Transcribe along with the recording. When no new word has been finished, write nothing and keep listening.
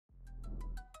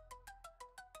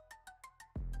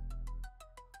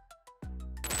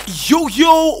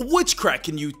Yo, what's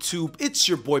cracking YouTube? It's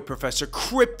your boy Professor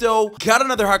Crypto. Got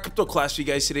another hot crypto class for you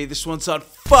guys today. This one's on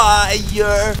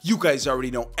fire. You guys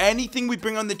already know anything we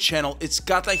bring on the channel, it's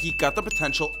got the heat, got the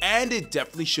potential, and it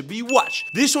definitely should be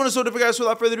watched. This one is so different, guys.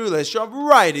 Without further ado, let's jump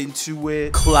right into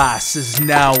it. Class is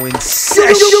now in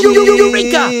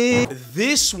session.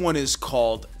 This one is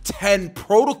called 10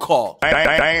 Protocol.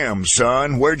 Damn,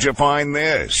 son, where'd you find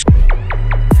this?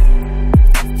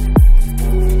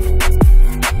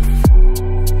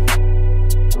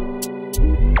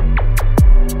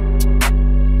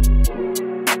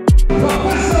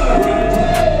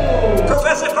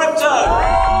 Professor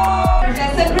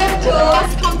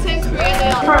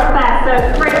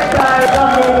Crypto,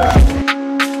 love it.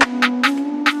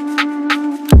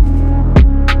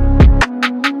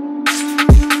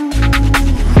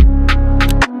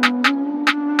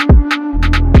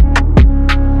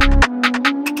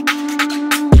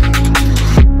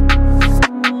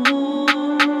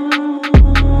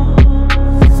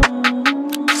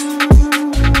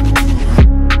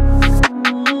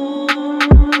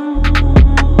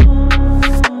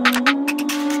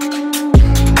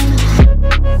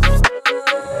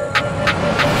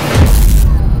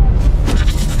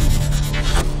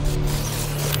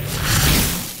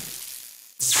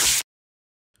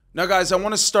 Now guys, I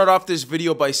want to start off this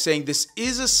video by saying this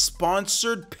is a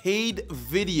sponsored paid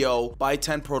video by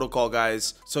 10 Protocol,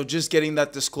 guys. So just getting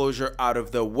that disclosure out of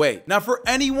the way. Now for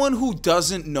anyone who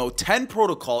doesn't know, 10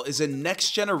 Protocol is a next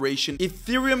generation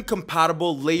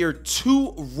Ethereum-compatible Layer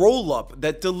 2 rollup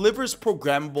that delivers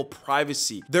programmable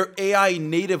privacy. Their AI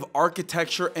native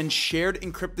architecture and shared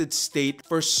encrypted state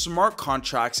for smart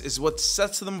contracts is what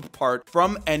sets them apart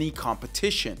from any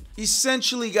competition.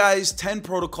 Essentially guys, 10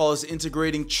 Protocol is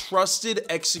integrating trusted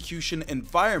execution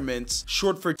environments,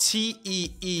 short for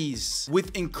TEEs,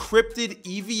 with encrypted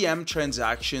EVM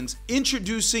transactions,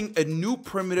 introducing a new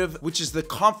primitive, which is the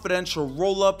confidential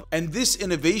rollup. And this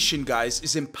innovation, guys,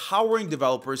 is empowering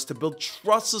developers to build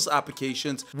trustless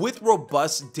applications with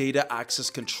robust data access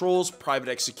controls, private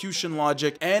execution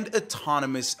logic, and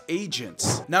autonomous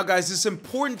agents. Now, guys, it's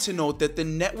important to note that the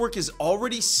network is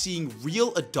already seeing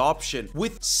real adoption,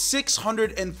 with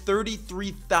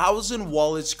 633,000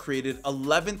 wallets created,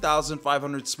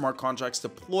 11,500 smart contracts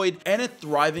deployed, and a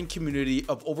thriving community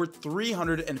of over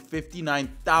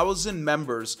 359,000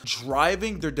 members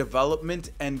driving their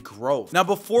development and growth. Now,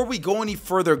 before we go any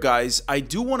further, guys, I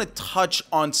do want to touch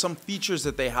on some features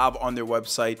that they have on their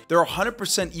website. They're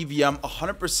 100% EVM,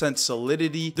 100%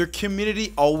 solidity. Their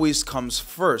community always comes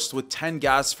first, with 10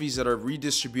 gas fees that are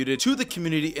redistributed to the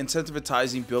community,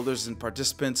 incentivizing builders and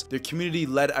participants. Their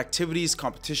community-led activities,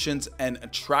 competitions, and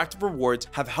attractive rewards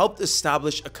have helped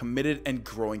establish a committed and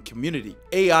growing community.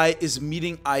 AI is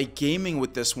meeting iGaming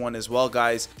with this one as well,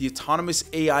 guys. The autonomous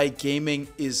AI gaming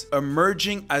is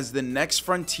emerging as the next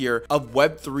frontier of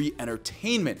Web3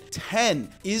 entertainment. 10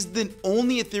 is the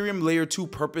only Ethereum Layer 2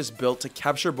 purpose-built to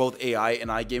capture both AI and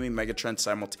iGaming megatrends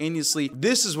simultaneously.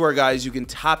 This is where, guys, you can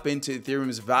tap into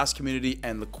Ethereum's vast community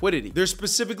and liquidity. They're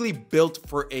specifically built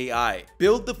for AI.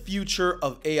 Build the future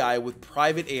of AI with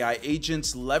private AI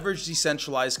agents, leverage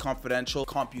decentralized confidential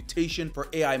computation for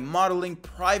AI modeling,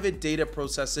 private data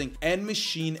processing, and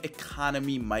machine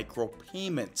economy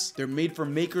micropayments. They're made for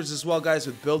makers as well, guys,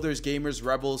 with builders, gamers,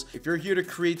 rebels. If you're here to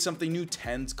create something new,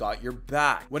 10's got your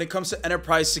back. When it comes to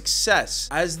enterprise success,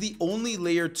 as the only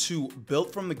Layer 2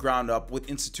 built from the ground up with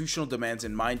institutional demands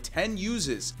in mind, 10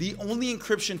 uses the only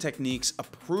encryption techniques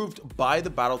approved by the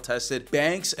battle-tested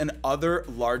banks and other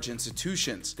large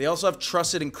institutions. They also have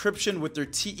trusted encryption with their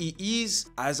TEEs.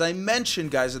 As I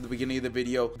mentioned, guys, at the beginning of the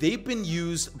video, they've been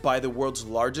used by the world's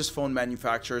largest phone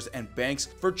manufacturers and banks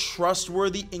for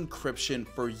trustworthy encryption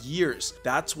for years.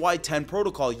 That's why 10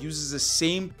 Protocol uses the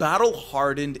same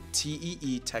battle-hardened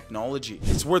TEE technology.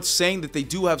 It's worth saying that they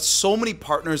do have so many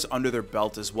partners under their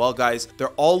belt as well, guys. They're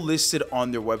all listed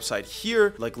on their website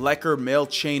here, like Lecker,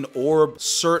 Mailchain, Orb,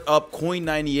 CertUp,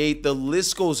 Coin98, the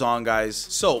list goes on, guys.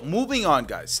 So moving on,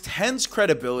 guys, 10's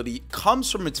credibility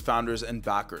comes from its founders and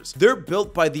backers. They're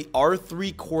built by the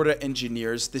R3 Corda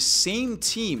engineers, the same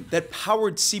team that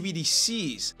powered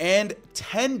CBDCs, and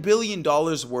 $10 billion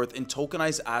worth in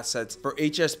tokenized assets for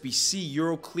HSBC,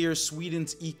 Euroclear,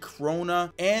 Sweden's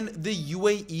e-krona, and the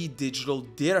UAE digital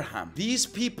dirham. These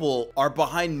people are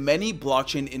behind many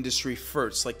blockchain industry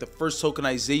firsts, like the first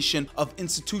tokenization of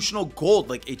institutional gold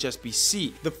like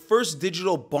HSBC, the first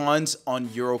digital bonds on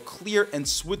Euroclear and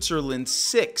Switzerland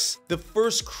 6, the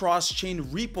first cross-chain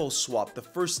repo swap, the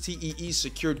first TEE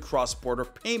secured cross-border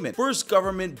payment, first first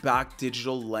government-backed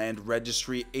digital land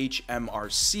registry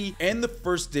HMRC, and the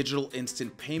first digital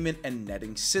instant payment and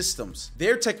netting systems.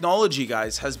 Their technology,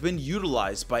 guys, has been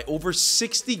utilized by over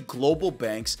 60 global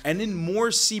banks and in more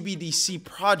CBDC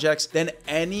projects than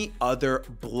any other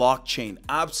blockchain.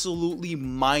 Absolutely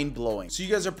mind-blowing. So you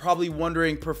guys are probably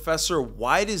wondering, Professor,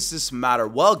 why does this matter?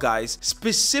 Well, guys,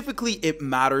 specifically it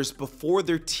matters before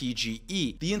their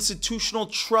TGE. The institutional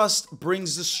trust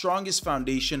brings the strongest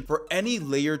foundation for any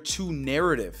layer 2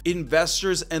 narrative.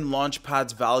 Investors and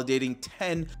launchpads validating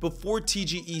 10 before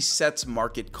TGE sets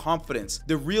market confidence.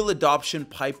 The real adoption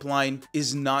pipeline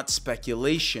is not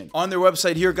speculation. On their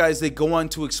website here, guys, they go on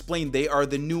to explain they are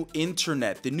the new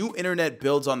internet. The new internet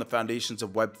builds on the foundations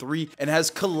of Web3 and has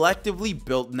collectively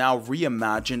built, now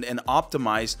reimagined and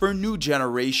optimized for a new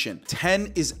generation.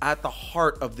 10 is at the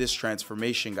heart of this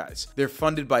transformation, guys. They're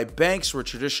funded by banks, where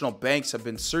traditional banks have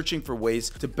been searching for ways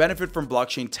to benefit from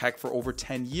blockchain tech for over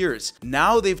 10 years.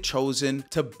 Now they've chosen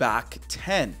to back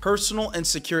 10. Personal and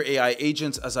secure AI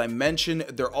agents, as I mentioned,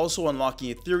 they're also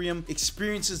unlocking Ethereum,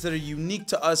 experiences that are unique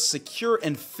to us, secure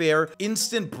and fair,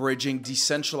 instant bridging,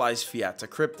 decentralized fiat to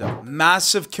crypto.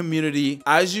 Massive community,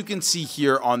 as you can see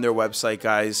here on their website,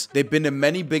 guys. They've been to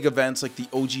many big events like the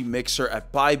OG Mixer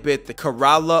at Bybit, the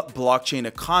Kerala Blockchain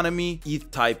Economy,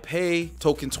 ETH Taipei,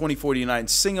 Token 2049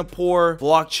 Singapore,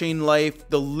 Blockchain Life,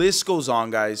 the list goes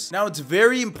on, guys. Now, it's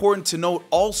very important to note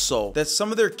also that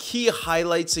some of their key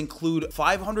highlights include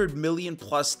 500 million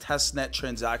plus testnet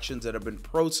transactions that have been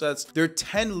processed. Their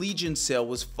 10 Legion sale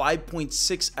was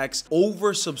 5.6x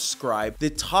oversubscribed. The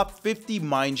top 50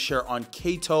 mindshare on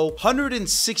Kato,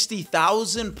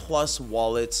 160,000 plus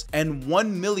wallets, and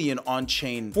 1 million on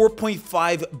chain,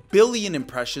 4.5 billion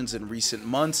impressions in recent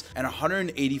months, and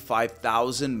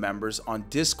 185,000 members on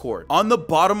Discord. On the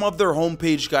bottom of their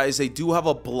homepage, guys, they do have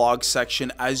a blog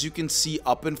section, as you can see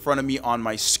up in front of me on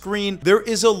my screen. There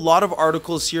is a lot of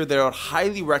articles here that I would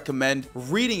highly recommend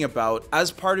reading about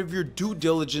as part of your due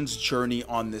diligence journey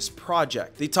on this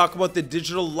project. They talk about the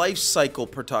digital life cycle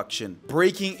production,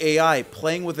 breaking AI,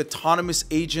 playing with autonomous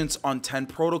agents on 10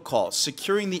 protocols,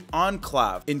 securing the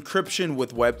enclave, encryption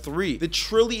with Web3, the $1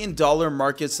 trillion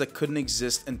markets that couldn't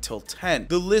exist until 10.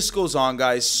 The list goes on,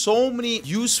 guys. So many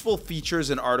useful features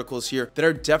and articles here that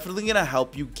are definitely going to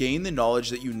help you gain the knowledge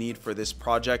that you need for this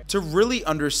project to really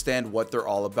understand what they're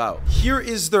all about. Here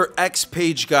is their X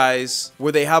page, guys,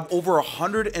 where they have over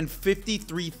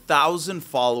 153,000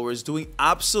 followers doing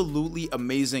absolutely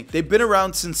amazing. They've been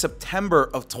around since September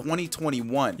of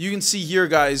 2021. You can see here,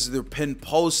 guys, their pinned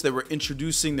posts. They were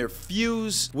introducing their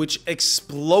Fuse, which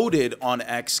exploded on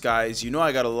X, guys. You know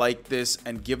I gotta like this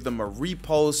and give them a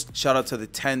repost. Shout out to the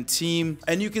 10 team.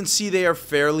 And you can see they are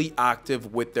fairly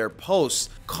active with their posts,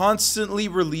 constantly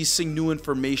releasing new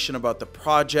information about the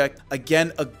project.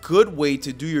 Again, a good way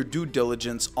to do your due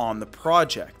diligence on the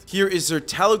project. Here is their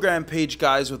Telegram page,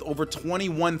 guys, with over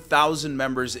 21,000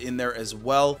 members in there as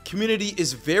well. Community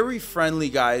is very friendly,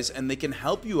 guys, and they can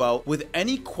help you out with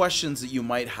any questions that you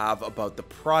might have about the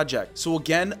project. So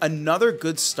again, another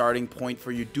good starting point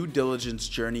for your due diligence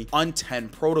journey on 10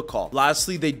 protocol.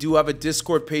 Lastly, they do have a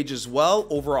Discord page as well,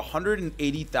 over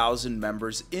 180,000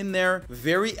 members in there.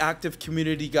 Very active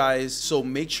community, guys, so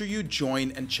make sure you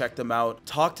join and check them out.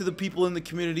 Talk to the people in the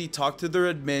community, talk to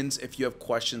their admins if you have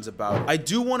questions about it. I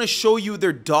do want to show you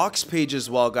their docs page as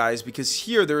well, guys, because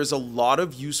here there is a lot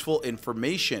of useful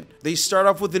information. They start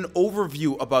off with an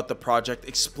overview about the project,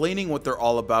 explaining what they're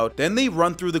all about. Then they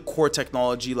run through the core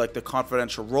technology like the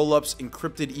confidential rollups,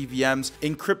 encrypted EVMs,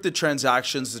 encrypted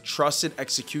transactions, the trusted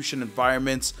execution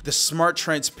environments, the smart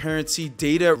transparency,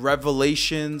 data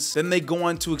revelations. Then they go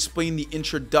on to explain the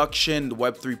introduction, the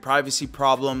Web3 privacy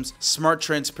problems, smart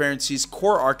transparencies,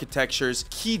 core architectures,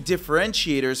 key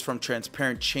differentiators from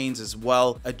transparent chains as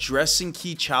well, addressing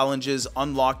key challenges,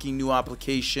 unlocking new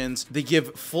applications. They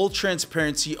give full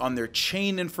transparency on their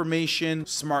chain information,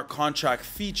 smart contract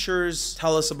features,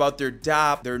 tell us about their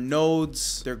Dapps, their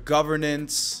nodes, their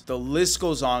governance. The list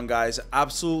goes on, guys.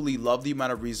 Absolutely love the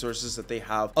amount of resources that they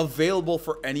have available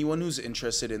for anyone who's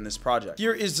interested in this project.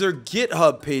 Here is their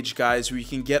GitHub page, guys, where you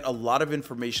can get a lot of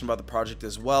information about the project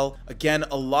as well. Again,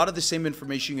 a lot of the same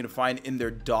information you're gonna find in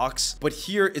their docs, but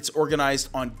here it's organized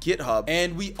on GitHub.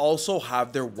 And we also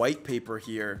have their their white paper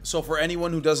here. So for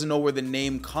anyone who doesn't know where the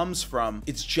name comes from,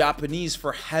 it's Japanese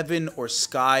for heaven or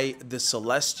sky, the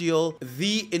celestial,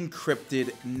 the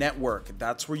encrypted network.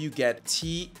 That's where you get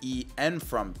TEN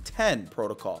from, 10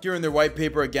 protocol. Here in their white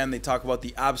paper, again, they talk about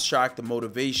the abstract, the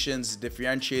motivations, the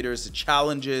differentiators, the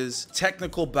challenges,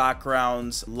 technical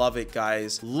backgrounds. Love it,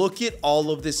 guys. Look at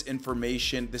all of this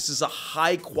information. This is a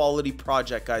high quality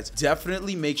project, guys.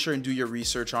 Definitely make sure and do your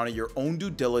research on it, your own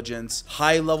due diligence,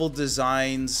 high level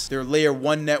designs, their layer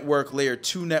 1 network, layer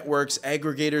 2 networks,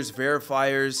 aggregators,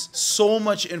 verifiers. So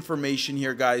much information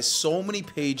here, guys. So many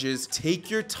pages.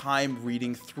 Take your time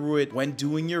reading through it when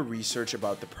doing your research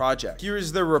about the project. Here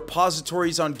is their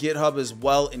repositories on GitHub as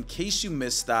well. In case you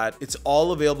missed that, it's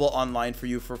all available online for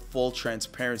you for full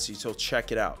transparency. So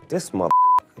check it out. This mother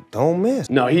don't miss.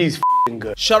 No, he's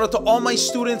good. Shout out to all my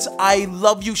students. I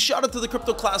love you. Shout out to the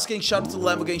Crypto Class Gang. Shout out to the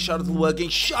Lambo Gang. Shout out to the Well Gang.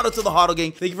 Shout out to the Hodl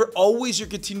Gang. Thank you for always your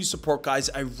continued support, guys.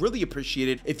 I really appreciate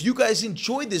it. If you guys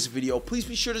enjoyed this video, please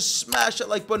be sure to smash that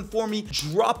like button for me.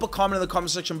 Drop a comment in the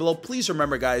comment section below. Please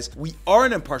remember, guys, we are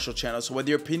an impartial channel, so whether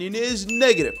your opinion is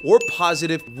negative or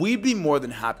positive, we'd be more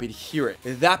than happy to hear it.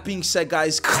 That being said,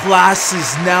 guys, class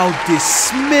is now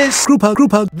dismissed. Group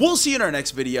hug. We'll see you in our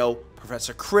next video.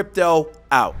 Professor Crypto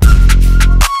out.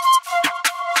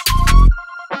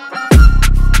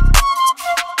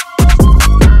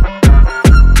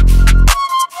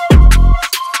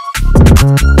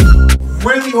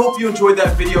 Really hope you enjoyed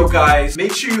that video, guys.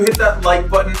 Make sure you hit that like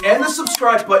button and the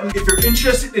subscribe button if you're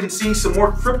interested in seeing some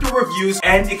more crypto reviews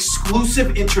and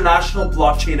exclusive international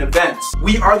blockchain events.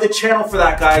 We are the channel for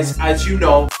that, guys, as you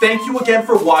know. Thank you again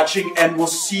for watching, and we'll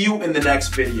see you in the next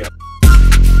video.